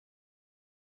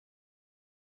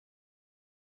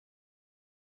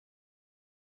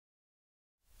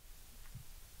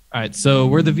All right, so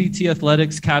we're the VT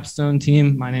Athletics capstone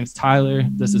team. My name's Tyler.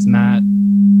 This is Matt.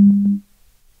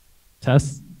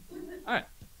 Tess? All right,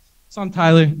 so I'm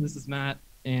Tyler. This is Matt.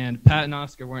 And Pat and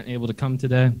Oscar weren't able to come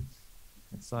today.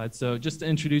 Next slide. So just to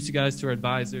introduce you guys to our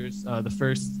advisors, the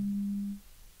first.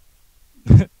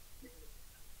 All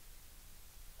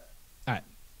right,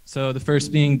 so the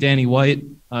first being Danny White.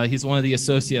 He's one of the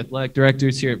associate athletic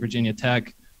directors here at Virginia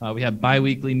Tech. We have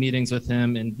bi-weekly meetings with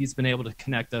him, and he's been able to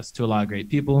connect us to a lot of great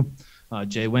people.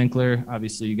 Jay Winkler,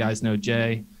 obviously you guys know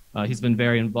Jay. He's been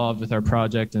very involved with our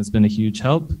project and has been a huge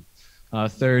help.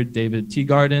 Third, David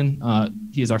Teagarden.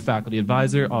 He is our faculty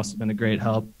advisor, also been a great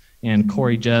help. And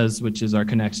Corey Jez, which is our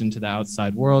connection to the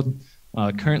outside world.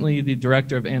 Currently the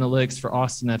director of analytics for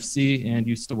Austin FC and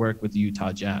used to work with the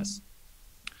Utah Jazz.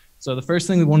 So the first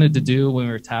thing we wanted to do when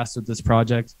we were tasked with this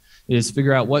project is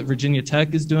figure out what Virginia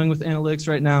Tech is doing with analytics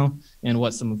right now and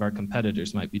what some of our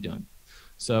competitors might be doing.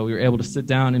 So we were able to sit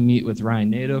down and meet with Ryan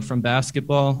Nato from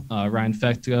basketball, Ryan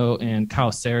Fecto and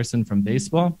Kyle Saracen from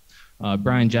baseball,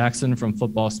 Brian Jackson from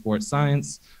football sports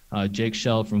science, Jake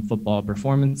Shell from football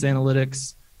performance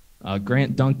analytics,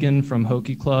 Grant Duncan from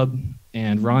Hockey Club,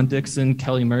 and Ron Dixon,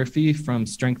 Kelly Murphy from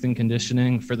strength and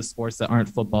conditioning for the sports that aren't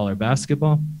football or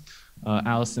basketball,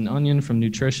 Allison Onion from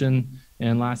nutrition,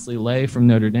 and lastly, Leigh from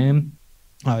Notre Dame.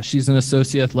 She's an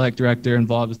associate athletic director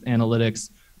involved with analytics.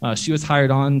 She was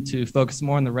hired on to focus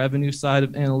more on the revenue side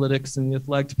of analytics in the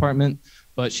athletic department,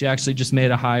 but she actually just made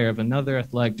a hire of another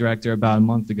athletic director about a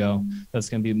month ago that's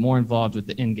going to be more involved with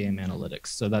the in-game analytics.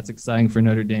 So that's exciting for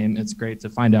Notre Dame. It's great to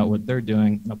find out what they're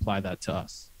doing and apply that to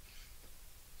us.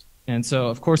 And so,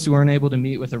 of course, we weren't able to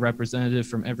meet with a representative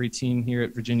from every team here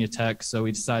at Virginia Tech, so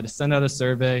we decided to send out a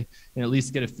survey and at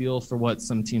least get a feel for what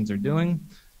some teams are doing.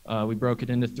 We broke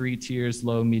it into 3 tiers,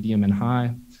 low, medium, and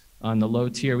high. On the low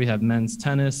tier, we have men's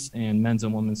tennis and men's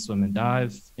and women's swim and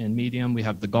dive. In medium, we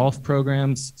have the golf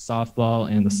programs,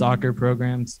 softball, and the soccer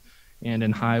programs. And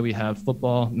in high, we have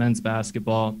football, men's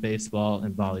basketball, baseball,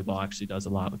 and volleyball actually does a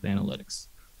lot with analytics.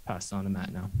 Pass it on to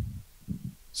Matt now.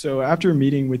 So after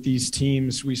meeting with these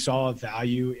teams, we saw a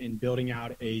value in building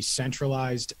out a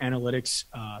centralized analytics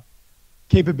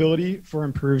capability for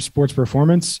improved sports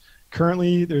performance.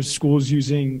 Currently, there's schools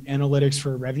using analytics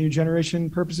for revenue generation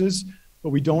purposes,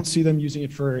 but we don't see them using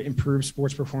it for improved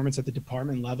sports performance at the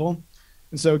department level.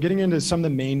 And so getting into some of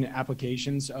the main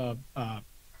applications of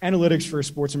analytics for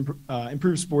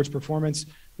improved sports performance,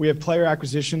 we have player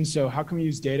acquisition. So how can we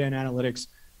use data and analytics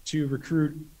to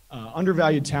recruit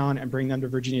undervalued talent and bring them to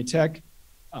Virginia Tech?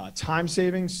 Time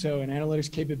savings, so an analytics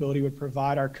capability would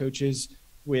provide our coaches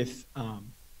with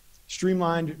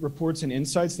streamlined reports and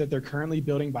insights that they're currently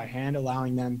building by hand,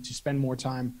 allowing them to spend more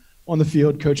time on the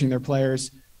field coaching their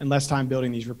players and less time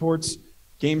building these reports.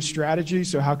 Game strategy,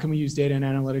 so how can we use data and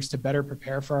analytics to better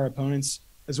prepare for our opponents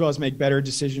as well as make better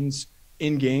decisions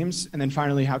in games? And then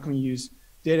finally, how can we use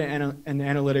data and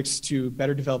analytics to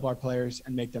better develop our players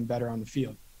and make them better on the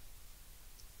field?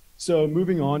 So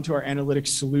moving on to our analytics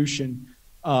solution,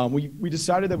 we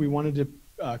decided that we wanted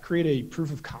to create a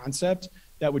proof of concept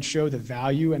that would show the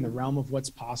value and the realm of what's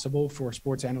possible for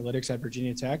sports analytics at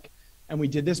Virginia Tech. And we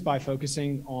did this by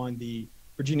focusing on the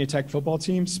Virginia Tech football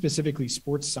team, specifically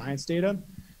sports science data.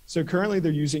 So currently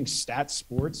they're using Stat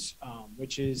Sports,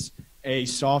 which is a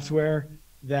software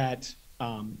that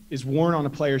is worn on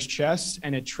a player's chest,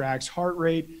 and it tracks heart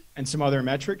rate and some other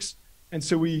metrics. And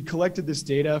so we collected this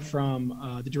data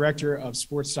from the director of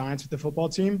sports science with the football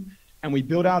team, and we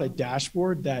built out a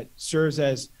dashboard that serves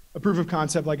as a proof of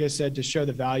concept, like I said, to show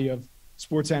the value of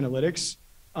sports analytics.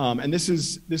 And this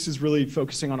is really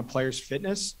focusing on a player's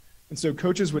fitness. And so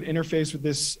coaches would interface with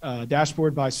this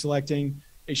dashboard by selecting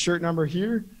a shirt number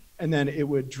here, and then it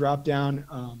would drop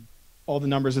down all the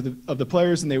numbers of the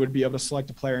players, and they would be able to select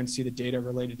a player and see the data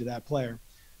related to that player.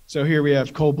 So here we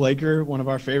have Cole Blaker, one of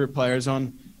our favorite players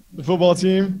on the football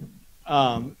team.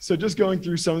 So just going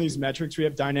through some of these metrics, we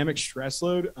have dynamic stress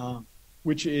load,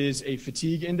 which is a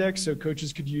fatigue index. So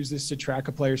coaches could use this to track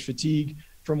a player's fatigue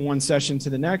from one session to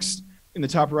the next. In the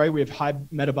top right, we have high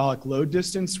metabolic load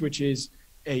distance, which is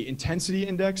a intensity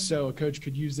index. So a coach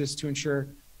could use this to ensure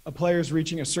a player is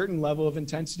reaching a certain level of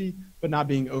intensity, but not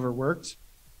being overworked.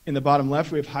 In the bottom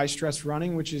left, we have high stress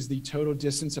running, which is the total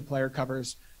distance a player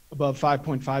covers above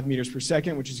 5.5 meters per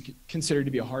second, which is considered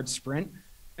to be a hard sprint.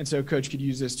 And so a coach could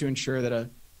use this to ensure that a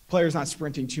player is not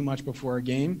sprinting too much before a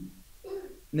game.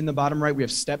 And in the bottom right, we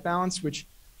have step balance, which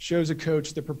shows a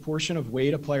coach the proportion of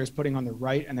weight a player is putting on their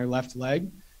right and their left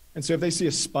leg. And so if they see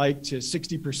a spike to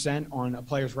 60% on a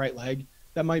player's right leg,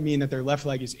 that might mean that their left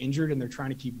leg is injured and they're trying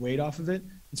to keep weight off of it.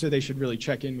 And so they should really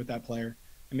check in with that player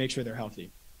and make sure they're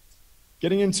healthy.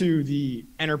 Getting into the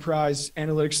enterprise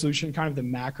analytics solution, kind of the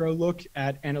macro look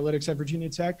at analytics at Virginia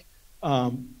Tech,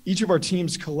 each of our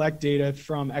teams collect data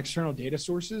from external data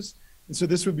sources. And so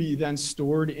this would be then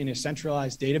stored in a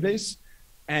centralized database.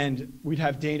 And we'd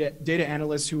have data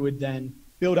analysts who would then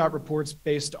build out reports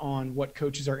based on what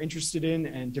coaches are interested in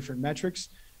and different metrics.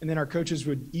 And then our coaches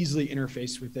would easily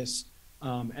interface with this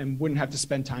and wouldn't have to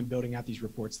spend time building out these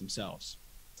reports themselves.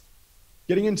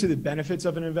 Getting into the benefits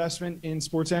of an investment in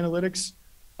sports analytics,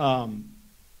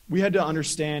 we had to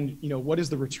understand, what is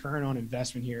the return on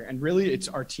investment here? And really, it's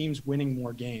our teams winning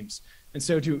more games. And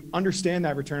so to understand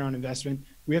that return on investment,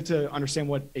 we have to understand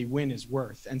what a win is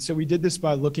worth. And so we did this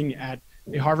by looking at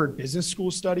a Harvard Business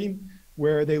School study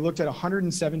where they looked at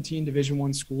 117 Division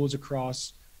I schools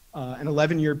across an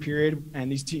 11-year period. And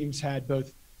these teams had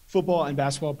both football and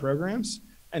basketball programs.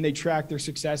 And they tracked their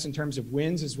success in terms of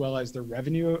wins as well as their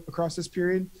revenue across this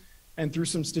period. And through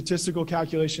some statistical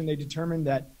calculation, they determined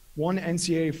that one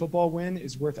NCAA football win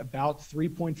is worth about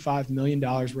 $3.5 million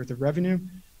worth of revenue,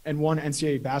 and one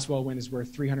NCAA basketball win is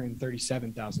worth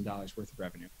 $337,000 worth of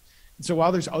revenue. And so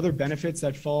while there's other benefits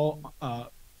that fall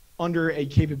under a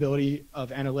capability of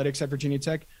analytics at Virginia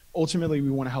Tech, ultimately we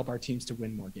want to help our teams to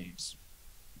win more games.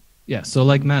 Yeah, so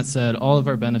like Matt said, all of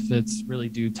our benefits really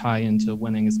do tie into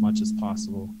winning as much as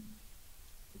possible.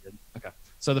 Okay.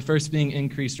 So the first being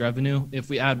increased revenue. If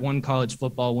we add one college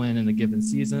football win in a given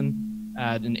season,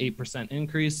 add an 8%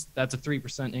 increase, that's a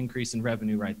 3% increase in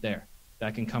revenue right there.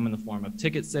 That can come in the form of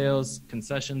ticket sales,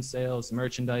 concession sales,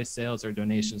 merchandise sales, or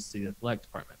donations to the athletic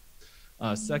department.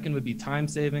 Second would be time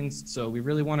savings. So we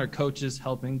really want our coaches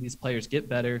helping these players get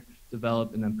better,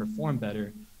 develop, and then perform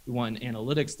better. We want an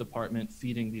analytics department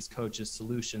feeding these coaches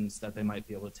solutions that they might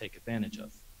be able to take advantage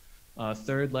of.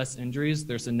 Third, less injuries.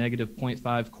 There's a negative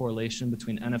 0.5 correlation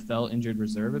between NFL injured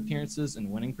reserve appearances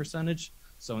and winning percentage.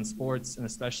 So in sports, and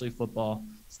especially football,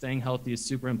 staying healthy is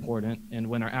super important. And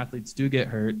when our athletes do get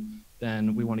hurt,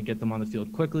 then we want to get them on the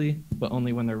field quickly, but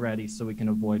only when they're ready so we can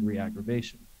avoid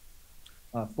re-aggravation.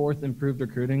 Fourth, improved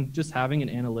recruiting. Just having an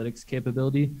analytics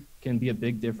capability can be a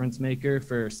big difference maker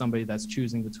for somebody that's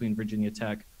choosing between Virginia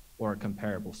Tech or a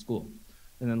comparable school.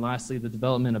 And then lastly, the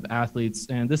development of athletes.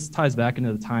 And this ties back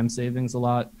into the time savings a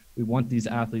lot. We want these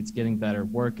athletes getting better,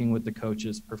 working with the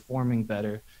coaches, performing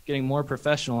better, getting more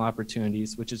professional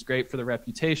opportunities, which is great for the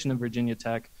reputation of Virginia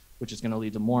Tech, which is going to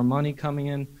lead to more money coming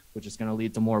in, which is going to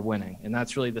lead to more winning. And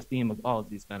that's really the theme of all of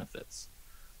these benefits.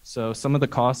 So some of the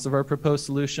costs of our proposed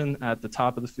solution at the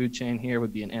top of the food chain here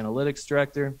would be an analytics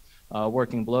director.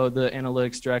 Working below the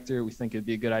analytics director, we think it'd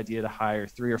be a good idea to hire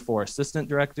 3 or 4 assistant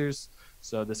directors.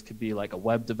 So this could be like a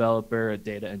web developer, a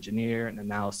data engineer, an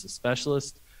analysis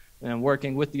specialist. And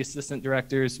working with the assistant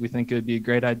directors, we think it would be a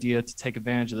great idea to take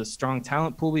advantage of the strong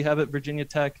talent pool we have at Virginia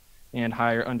Tech and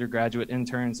hire undergraduate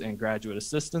interns and graduate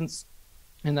assistants.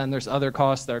 And then there's other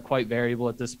costs that are quite variable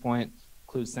at this point,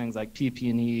 includes things like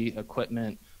PP&E,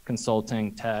 equipment,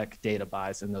 consulting, tech, data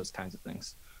buys, and those kinds of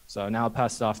things. So now I'll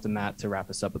pass it off to Matt to wrap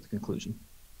us up with the conclusion.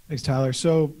 Thanks, Tyler.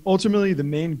 So ultimately, the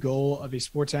main goal of a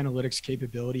sports analytics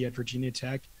capability at Virginia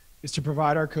Tech is to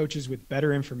provide our coaches with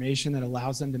better information that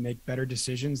allows them to make better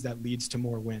decisions that leads to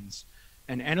more wins.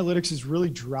 And analytics is really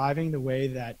driving the way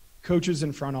that coaches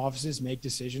and front offices make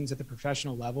decisions at the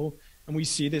professional level. And we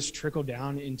see this trickle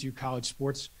down into college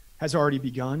sports has already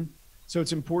begun. So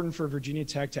it's important for Virginia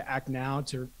Tech to act now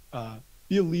to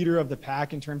be a leader of the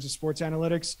pack in terms of sports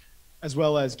analytics, as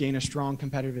well as gain a strong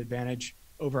competitive advantage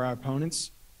over our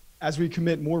opponents. As we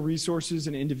commit more resources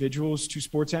and individuals to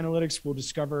sports analytics, we'll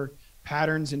discover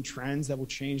patterns and trends that will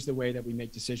change the way that we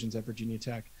make decisions at Virginia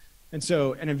Tech. And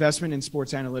so an investment in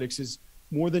sports analytics is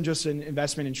more than just an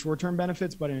investment in short-term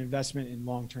benefits, but an investment in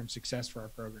long-term success for our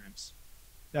programs.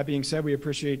 That being said, we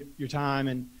appreciate your time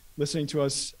and listening to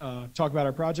us talk about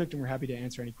our project, and we're happy to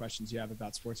answer any questions you have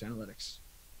about sports analytics.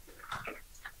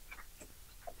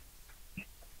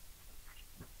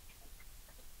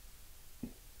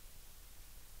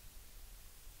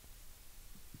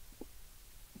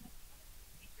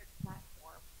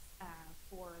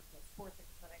 For the sports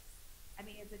analytics? I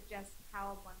mean, is it just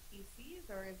how one PCs,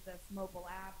 or is this mobile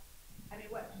app? I mean,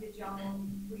 what did y'all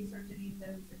research any of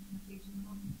those implementations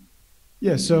on?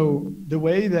 Yeah, so the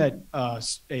way that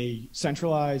a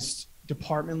centralized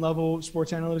department level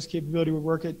sports analytics capability would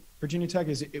work at Virginia Tech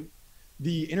is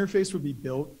the interface would be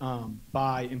built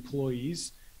by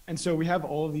employees. And so we have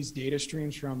all of these data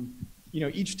streams from,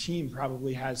 each team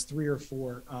probably has 3 or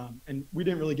 4. And we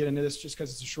didn't really get into this just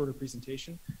because it's a shorter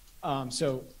presentation.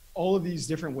 So all of these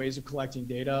different ways of collecting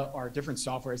data are different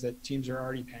softwares that teams are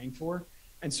already paying for.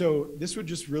 And so this would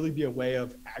just really be a way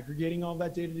of aggregating all of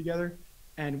that data together.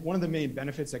 And one of the main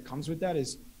benefits that comes with that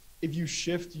is if you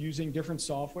shift using different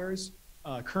softwares,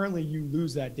 currently you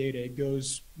lose that data. It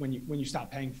goes when you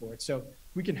stop paying for it. So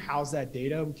we can house that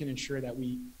data. We can ensure that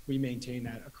we maintain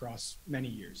that across many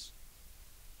years.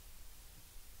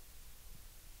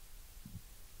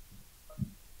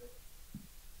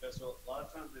 Yeah, so a lot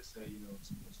of times they say,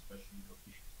 especially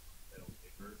games that on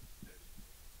paper.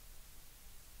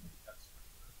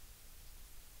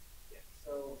 Yeah.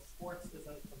 So sports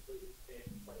isn't completely safe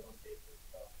and play on paper.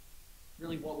 So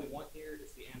really, what we want here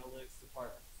is the analytics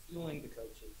department fueling the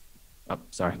coaches. Oh,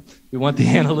 sorry. We want the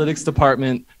analytics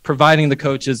department providing the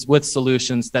coaches with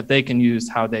solutions that they can use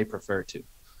how they prefer to.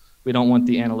 We don't want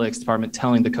the analytics department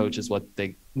telling the coaches what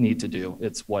they need to do.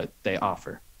 It's what they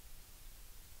offer.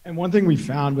 And one thing we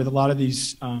found with a lot of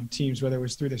these teams, whether it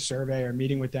was through the survey or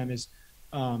meeting with them, is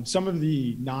some of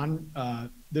the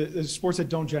the sports that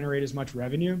don't generate as much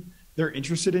revenue, they're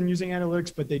interested in using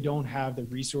analytics, but they don't have the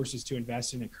resources to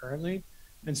invest in it currently.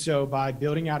 And so by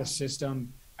building out a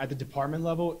system at the department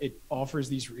level, it offers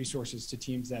these resources to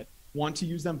teams that want to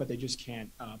use them, but they just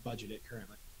can't budget it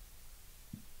currently.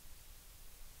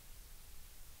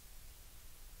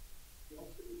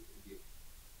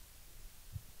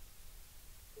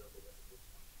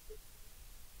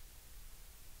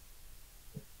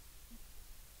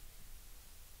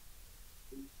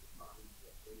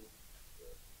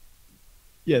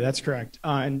 Yeah, that's correct.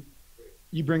 And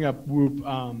you bring up Whoop.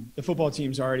 The football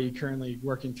team's already currently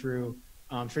working through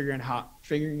figuring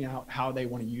out how they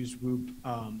want to use Whoop,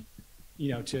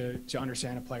 to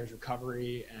understand a player's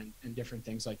recovery and different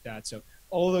things like that. So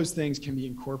all of those things can be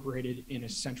incorporated in a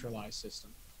centralized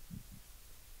system.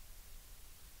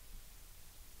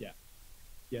 Yeah,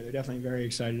 they're definitely very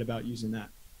excited about using that.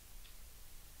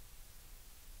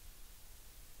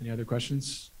 Any other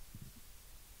questions?